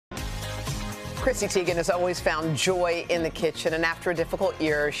Chrissy Teigen has always found joy in the kitchen, and after a difficult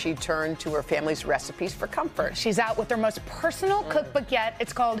year, she turned to her family's recipes for comfort. She's out with her most personal cookbook yet.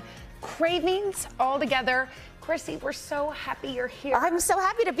 It's called Cravings All Together. Chrissy, we're so happy you're here. I'm so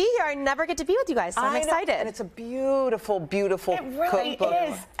happy to be here. I never get to be with you guys, so I'm excited. And it's a beautiful, beautiful really cookbook.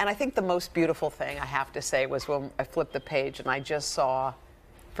 is. And I think the most beautiful thing, I have to say, was when I flipped the page and I just saw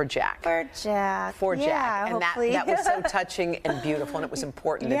For Jack. For Jack. For Jack. Yeah, and that was so touching and beautiful, and it was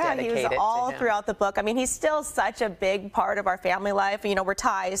important to dedicate it to him. Yeah, he was all throughout the book. I mean, he's still such a big part of our family life. You know, we're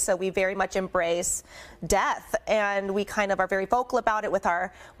Thais, so we very much embrace death, and we kind of are very vocal about it with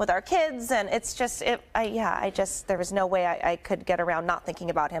our kids, and it's just, there was no way I could get around not thinking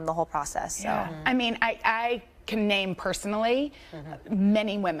about him the whole process. So. Yeah. I mean, I can name personally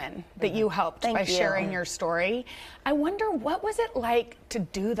many women that you helped by sharing your story. I wonder, what was it like to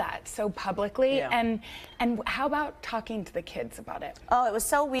do that so publicly, and how about talking to the kids about it? Oh, it was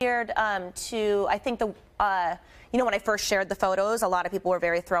so weird I think you know, when I first shared the photos, a lot of people were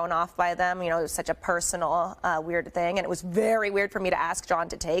very thrown off by them. You know, it was such a personal, weird thing. And it was very weird for me to ask John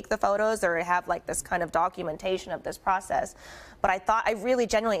to take the photos or have like this kind of documentation of this process. But I really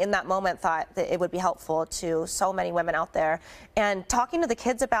genuinely in that moment thought that it would be helpful to so many women out there. And talking to the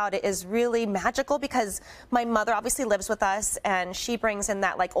kids about it is really magical because my mother obviously lives with us, and she brings in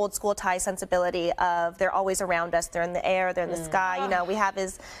that like old school Thai sensibility of they're always around us, they're in the air, they're in the sky. You know, we have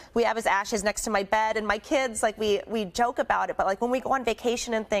his ashes next to my bed, and my kids, like we joke about it, but like when we go on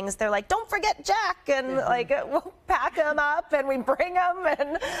vacation and things, they're like, don't forget Jack, and like we'll pack him up and we bring him,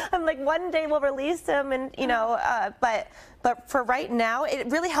 and I'm like, one day we'll release him, and you know, but for right now, it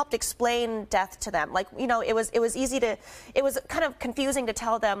really helped explain death to them. Like, you know, it was kind of confusing to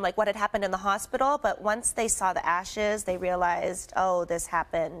tell them like what had happened in the hospital, but once they saw the ashes, they realized, oh, this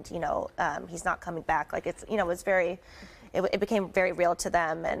happened, you know, he's not coming back. Like it's, you know, it became very real to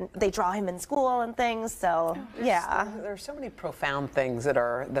them, and they draw him in school and things. So yeah, there are so many profound things that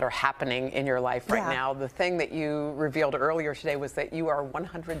are happening in your life right now. The thing that you revealed earlier today was that you are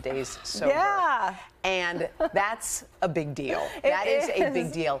 100 days sober. Yeah, and that's a big deal. That is a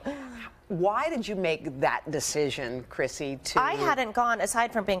big deal. Why did you make that decision, Chrissy? I hadn't gone,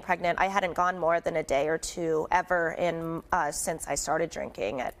 aside from being pregnant, I hadn't gone more than a day or two ever since I started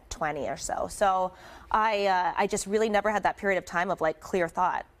drinking at 20 or so. So I just really never had that period of time of like clear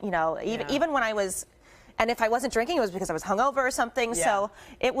thought. You know, even when I was. And if I wasn't drinking, it was because I was hungover or something. Yeah. So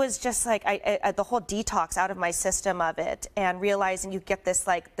it was just like the whole detox out of my system of it, and realizing you get this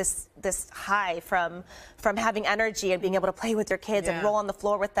like this high from having energy and being able to play with your kids and roll on the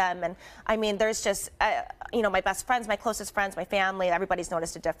floor with them. And I mean, there's just you know, my best friends, my closest friends, my family, everybody's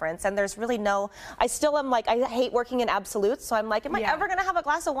noticed a difference. And there's really no. I still am like, I hate working in absolutes. So I'm like, am I ever gonna have a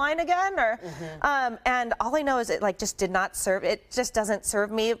glass of wine again? Or and all I know is it like just did not serve. It just doesn't serve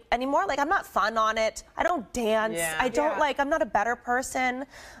me anymore. Like I'm not fun on it. I don't dance. I don't like, I'm not a better person.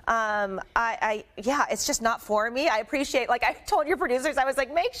 It's just not for me. I appreciate, like I told your producers, I was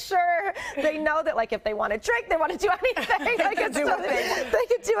like, make sure they know that like if they want to drink, they want to do anything. Like they could do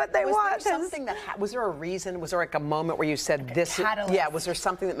what they want. Was there something was there a reason? Was there like a moment where you said this? Yeah, was there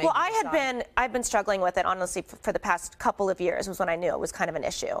something that made you decide? I've been struggling with it honestly for the past couple of years. Was when I knew it was kind of an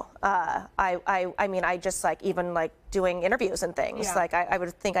issue. I mean, I just like even like doing interviews and things. Like I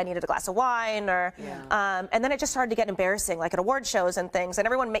would think I needed a glass of wine or. And then it just started to get embarrassing, like at award shows and things, and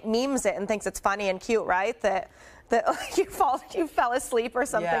everyone memes it and thinks it's funny and cute, right? That you fell asleep or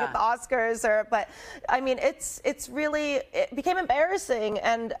something at the Oscars, but I mean, it became embarrassing,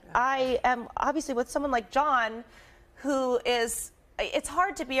 and I am obviously with someone like John, who is. It's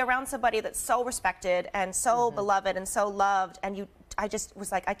hard to be around somebody that's so respected and so beloved and so loved, and I just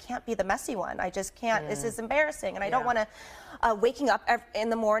was like, I can't be the messy one. I just can't. This is embarrassing, and I don't want to waking up in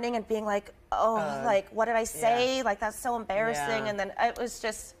the morning and being like, oh, like what did I say? Like that's so embarrassing, and then it was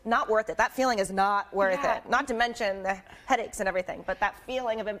just not worth it. That feeling is not worth it. Not to mention the headaches and everything, but that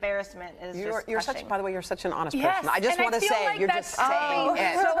feeling of embarrassment is you're such. By the way, you're such an honest person. I just want to say like you're just saying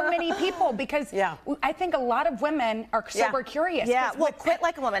it. So many people, because I think a lot of women are sober curious. Yeah, well, Quit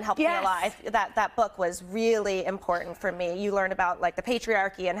Like a Woman helped me a lot. That book was really important for me. You learn about like the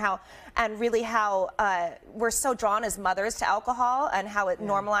patriarchy and really how we're so drawn as mothers to alcohol, and how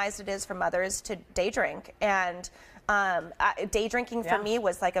normalized it is for mothers to day drink. And day drinking for me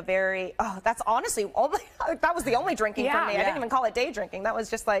was like a very, that's honestly that was the only drinking for me. I didn't even call it day drinking. That was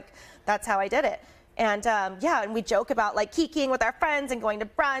just like, that's how I did it. And and we joke about like kikiing with our friends and going to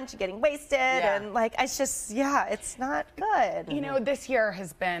brunch and getting wasted, and like it's just it's not good. You know, this year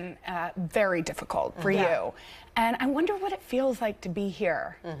has been very difficult for you, and I wonder what it feels like to be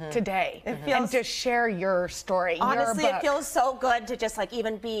here today and to share your story. Honestly, your book. It feels so good to just like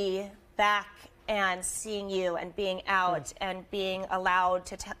even be back and seeing you and being out and being allowed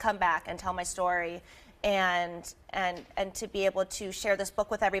to come back and tell my story and to be able to share this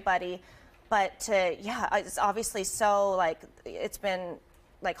book with everybody. But it's obviously so, like, it's been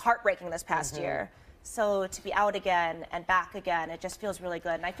like heartbreaking this past year. So to be out again and back again, it just feels really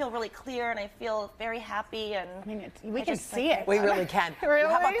good. And I feel really clear, and I feel very happy. And I mean, we can see it. We really can. Really? Well,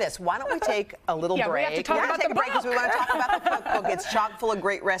 how about this? Why don't we take a little break? We have to talk about take the a break because book. we want to talk about the cookbook. It's chock full of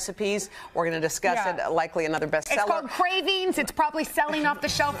great recipes. We're going to discuss it, likely another bestseller. It's called Cravings. It's probably selling off the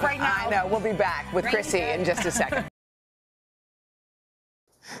shelf right now. I know. We'll be back with Chrissy in just a second.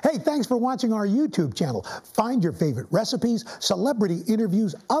 Hey, thanks for watching our YouTube channel. Find your favorite recipes, celebrity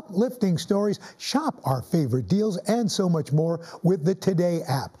interviews, uplifting stories, shop our favorite deals, and so much more with the Today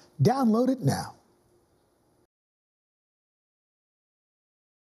app. Download it now.